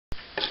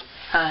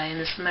Hi,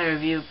 and this is my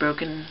review of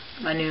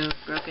my new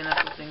broken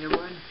Knuckle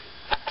Fingerboard.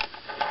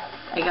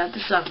 I got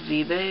this off of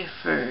eBay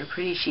for a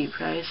pretty cheap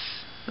price.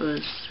 It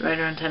was right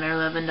around $10 or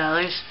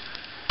 $11.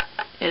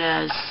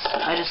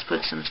 I just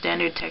put some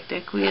standard Tech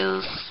Deck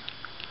wheels,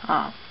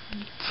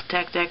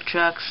 Tech Deck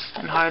trucks,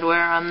 and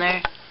hardware on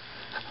there.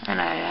 And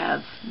I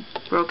have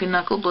broken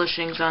knuckle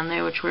bushings on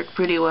there, which work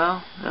pretty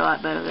well. They're a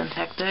lot better than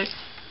Tech Deck.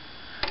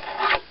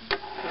 The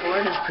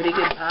board is pretty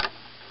good pop.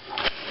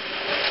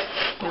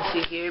 You can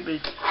see here, but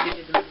it's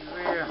bigger than the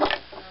rear.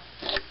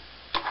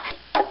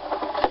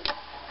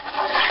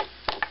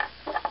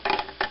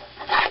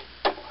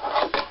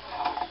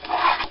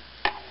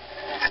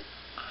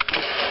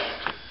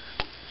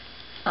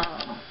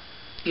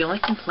 The only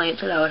complaint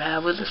that I would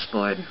have with this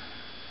board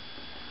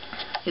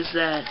is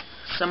that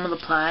some of the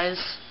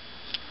plies,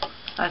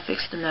 I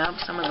fixed them now,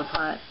 but some of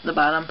the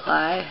bottom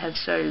ply had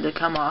started to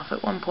come off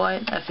at one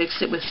point. I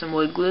fixed it with some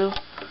wood glue,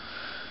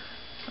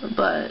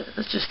 but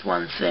it's just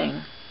one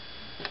thing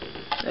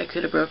that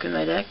could have broken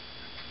my deck.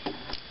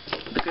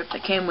 The grip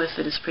that came with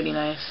it is pretty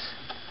nice.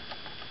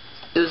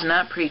 It was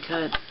not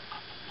pre-cut.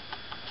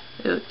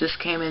 It just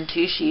came in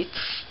two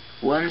sheets.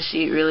 One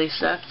sheet really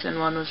sucked and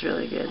one was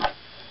really good.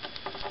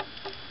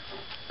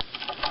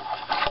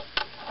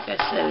 Like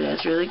I said, it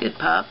has really good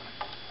pop.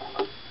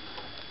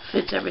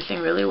 Fits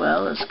everything really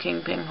well as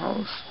king ping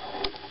holes.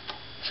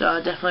 So I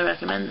definitely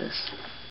recommend this.